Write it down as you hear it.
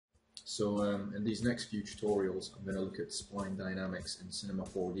So in these next few tutorials, I'm going to look at spline dynamics in Cinema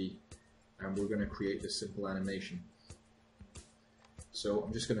 4D, and we're going to create this simple animation. So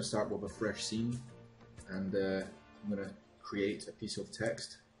I'm just going to start with a fresh scene, and I'm going to create a piece of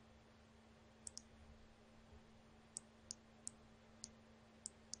text.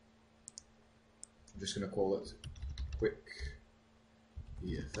 I'm just going to call it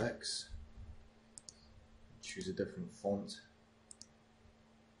QuickVFX. Choose a different font.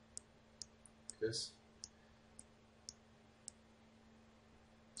 This.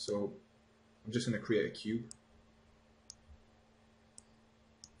 So I'm just going to create a cube.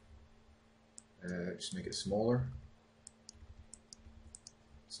 Just make it smaller,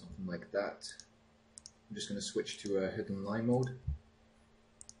 something like that. I'm just going to switch to a hidden line mode,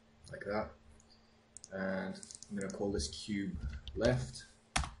 like that, and I'm going to call this cube left,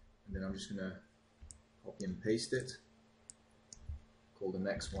 and then I'm just going to copy and paste it. Call the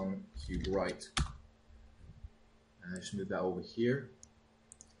next one cube right, and I just move that over here,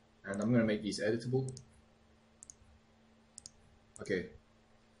 and I'm going to make these editable. Okay,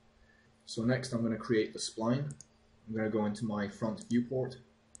 so next I'm going to create the spline. I'm going to go into my front viewport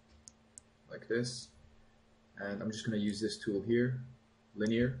like this, and I'm just going to use this tool here,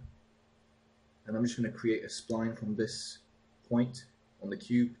 linear, and I'm just going to create a spline from this point on the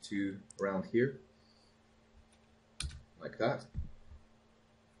cube to around here, like that.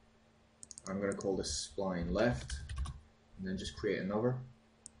 I'm going to call this spline left, and then just create another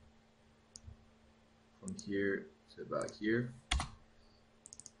from here to about here.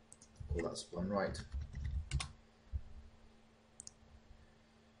 Call that spline right.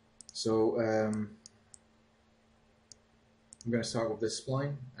 So I'm going to start with this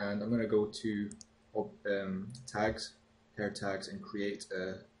spline, and I'm going to go to tags, pair tags, and create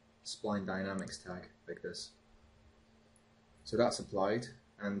a spline dynamics tag like this. So that's applied,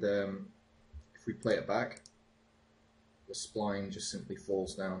 and if we play it back, the spline just simply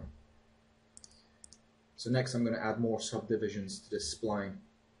falls down. So next I'm going to add more subdivisions to this spline.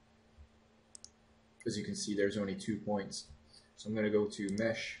 As you can see, there's only 2 points. So I'm going to go to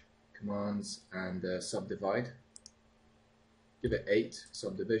Mesh, Commands, and Subdivide. Give it 8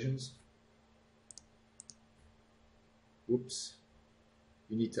 subdivisions. Whoops.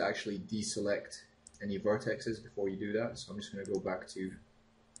 You need to actually deselect any vertexes before you do that. So I'm just going to go back to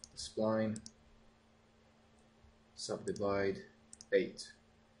the spline, subdivide 8.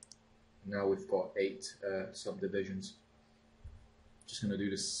 Now we've got 8 subdivisions. Just going to do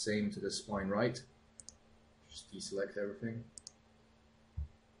the same to the spline right. Just deselect everything.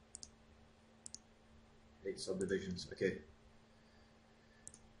 8 subdivisions. Okay.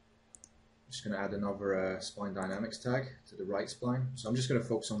 I'm just going to add another spline dynamics tag to the right spline. So I'm just going to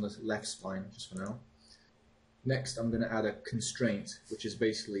focus on the left spline just for now. Next, I'm going to add a constraint, which is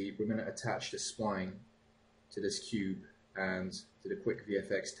basically we're going to attach the spline to this cube and to the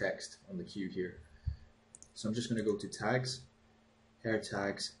QuickVFX text on the cube here. So I'm just going to go to tags, pair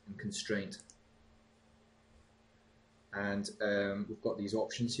tags, and constraint. And we've got these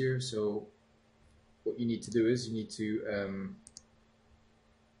options here. So what you need to do is you need to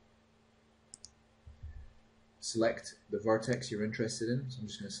select the vertex you're interested in. So I'm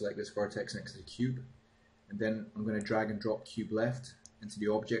just going to select this vertex next to the cube, and then I'm going to drag and drop cube left into the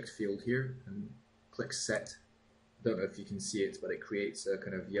object field here and click set. I don't know if you can see it, but it creates a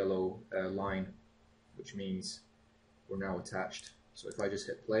kind of yellow line, which means we're now attached. So if I just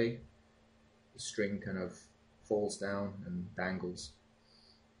hit play, the string kind of falls down and dangles.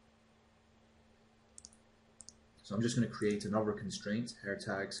 So I'm just going to create another constraint, hair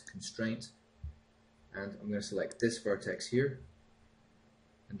tags constraint, and I'm going to select this vertex here,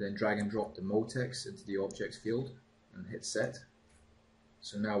 and then drag and drop the motex into the object field and hit set.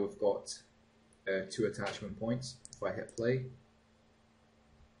 So now we've got 2 attachment points. If I hit play,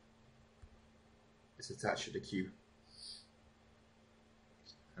 it's attached to the cube,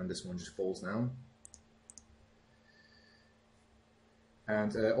 and this one just falls down.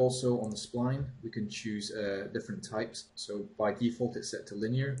 And also on the spline, we can choose different types. So by default it's set to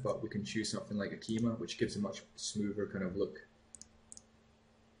linear, but we can choose something like a schema, which gives a much smoother kind of look,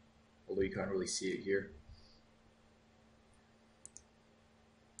 although you can't really see it here.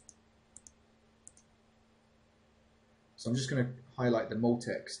 So I'm just going to highlight the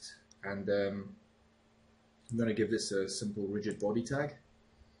motext, and I'm going to give this a simple rigid body tag.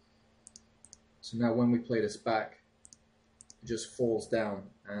 So now when we play this back, it just falls down,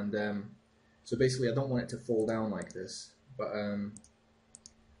 and so basically I don't want it to fall down like this, but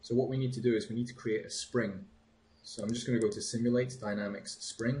so what we need to do is we need to create a spring. So I'm just going to go to Simulate Dynamics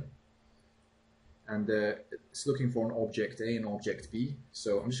Spring, and it's looking for an object A and object B.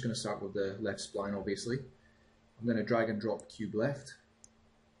 So I'm just going to start with the left spline, obviously. I'm going to drag and drop cube left,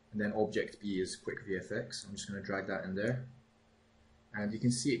 and then object B is QuickVFX. I'm just going to drag that in there, and you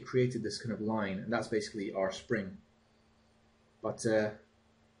can see it created this kind of line, and that's basically our spring. But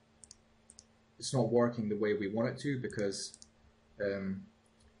it's not working the way we want it to, because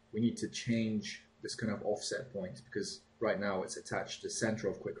we need to change this kind of offset point, because right now it's attached to the center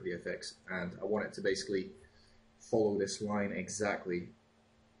of QuickVFX, and I want it to basically follow this line exactly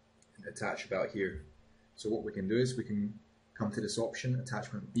and attach about here. So what we can do is we can come to this option,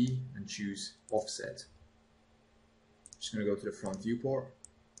 attachment B, and choose offset. I'm just going to go to the front viewport,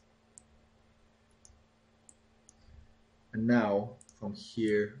 and now from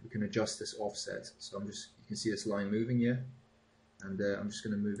here we can adjust this offset. So you can see this line moving here, and I'm just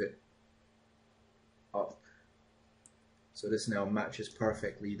going to move it up. So this now matches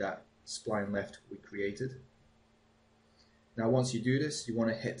perfectly that spline left we created. Now once you do this, you want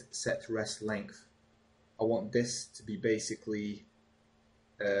to hit set rest length. I want this to be basically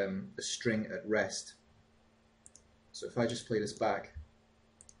a string at rest. So if I just play this back,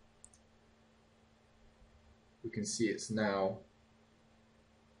 we can see it's now,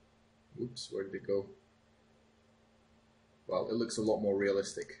 oops, where did it go? Well, it looks a lot more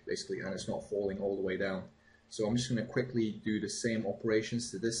realistic basically, and it's not falling all the way down. So I'm just going to quickly do the same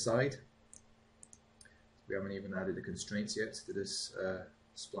operations to this side. We haven't even added the constraints yet to this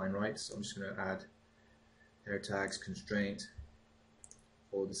spline right, so I'm just going to add hair tags, constraint,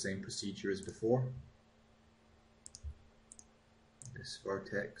 follow the same procedure as before. This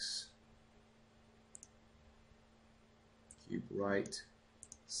vertex, cube right,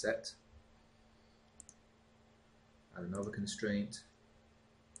 set, add another constraint,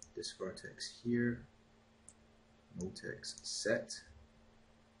 this vertex here, vertex set.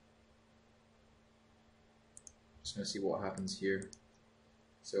 Just going to see what happens here.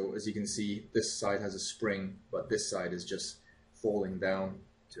 So as you can see, this side has a spring, but this side is just falling down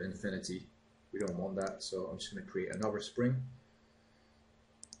to infinity. We don't want that, so I'm just going to create another spring.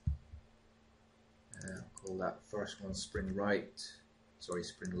 I'll call that first one spring right, sorry,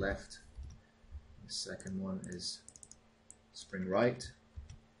 spring left. The second one is spring right.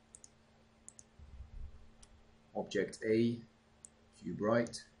 Object A, cube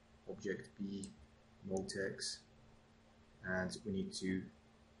right, object B, vertex, and we need to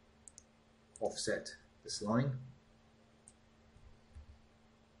offset this line.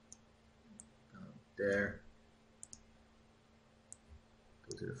 There,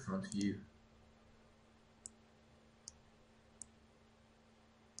 go to the front view,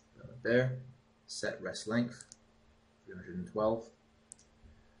 there, set rest length, 312,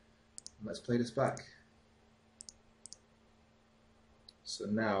 and let's play this back. So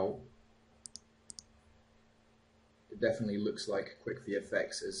now it definitely looks like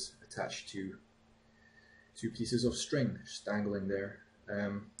QuickVFX is attached to two pieces of string just dangling there.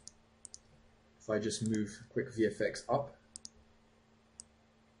 If I just move QuickVFX up,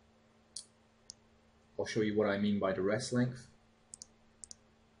 I'll show you what I mean by the rest length.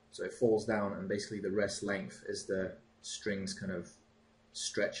 So it falls down, and basically the rest length is the string's kind of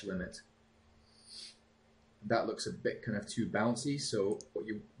stretch limit. That looks a bit kind of too bouncy, so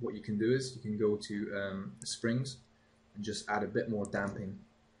what you can do is you can go to the springs and just add a bit more damping,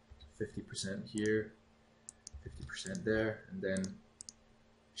 50% here, 50% there, and then it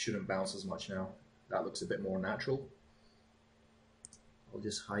shouldn't bounce as much now. That looks a bit more natural. I'll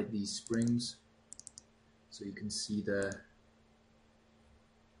just hide these springs so you can see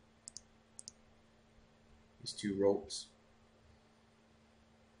these two ropes.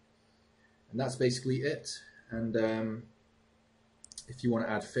 And that's basically it. And if you want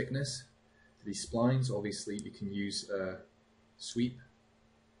to add thickness to these splines, obviously you can use a sweep,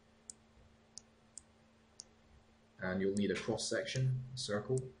 and you'll need a cross section, a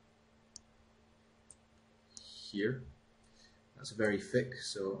circle here. That's very thick,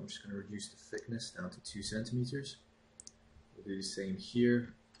 so I'm just going to reduce the thickness down to 2 centimeters. We'll do the same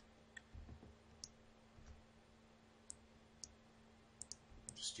here.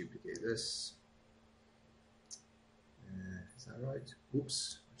 Just duplicate this. Is that right?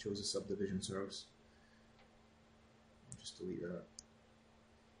 Oops, I chose a subdivision service. I'll just delete that.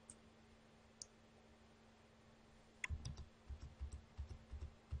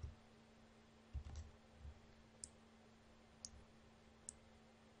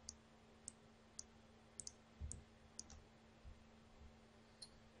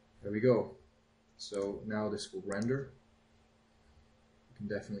 There we go. So now this will render. You can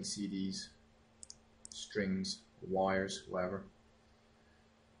definitely see these strings, wires, whatever.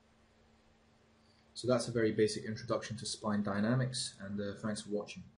 So that's a very basic introduction to spline dynamics, and thanks for watching.